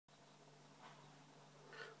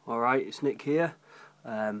Alright, it's Nick here.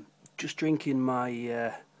 Just drinking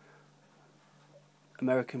my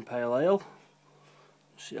American Pale Ale.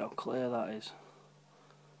 See how clear that is.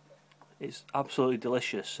 It's absolutely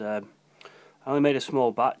delicious. I only made a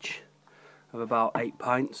small batch of about 8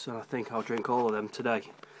 pints, and I think I'll drink all of them today.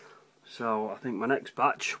 So I think my next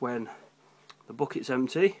batch, when the bucket's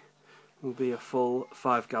empty, will be a full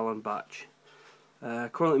 5-gallon batch.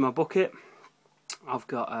 Currently in my bucket I've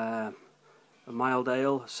got a mild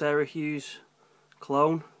ale, Sarah Hughes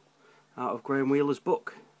clone out of Graham Wheeler's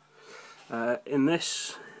book. In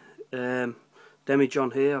this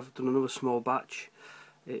demi-john here I've done another small batch.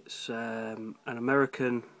 It's an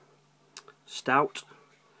American stout.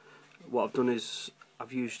 What I've done is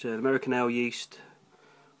I've used an American ale yeast,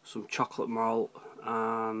 some chocolate malt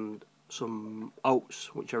and some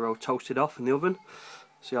oats which I toasted off in the oven.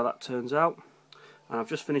 See how that turns out. And I've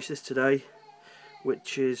just finished this today,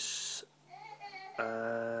 which is God,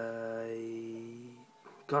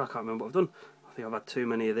 I can't remember what I've done. I think I've had too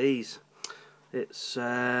many of these. It's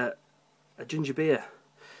a ginger beer.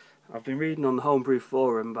 I've been reading on the homebrew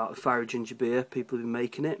forum about the fiery ginger beer. People have been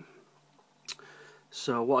making it.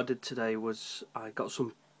 So what I did today was I got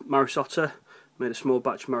some marisota, made a small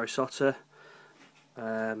batch of marisota,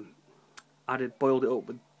 boiled it up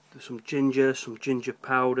with some ginger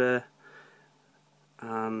powder,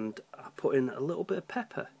 and I put in a little bit of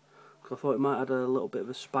pepper because I thought it might add a little bit of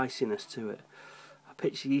a spiciness to it. I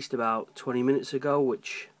pitched the yeast about 20 minutes ago,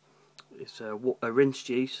 which is a rinsed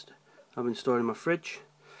yeast I've been storing in my fridge.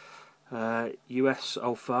 US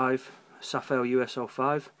 05, Safale US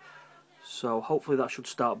 05. So hopefully that should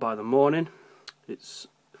start by the morning. It's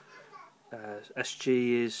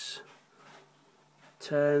SG is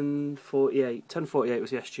 1048. 1048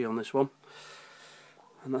 was the SG on this one.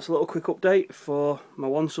 And that's a little quick update for my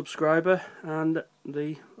 1 subscriber and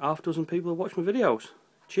the half dozen people who watch my videos.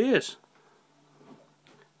 Cheers!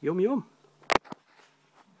 Yum yum!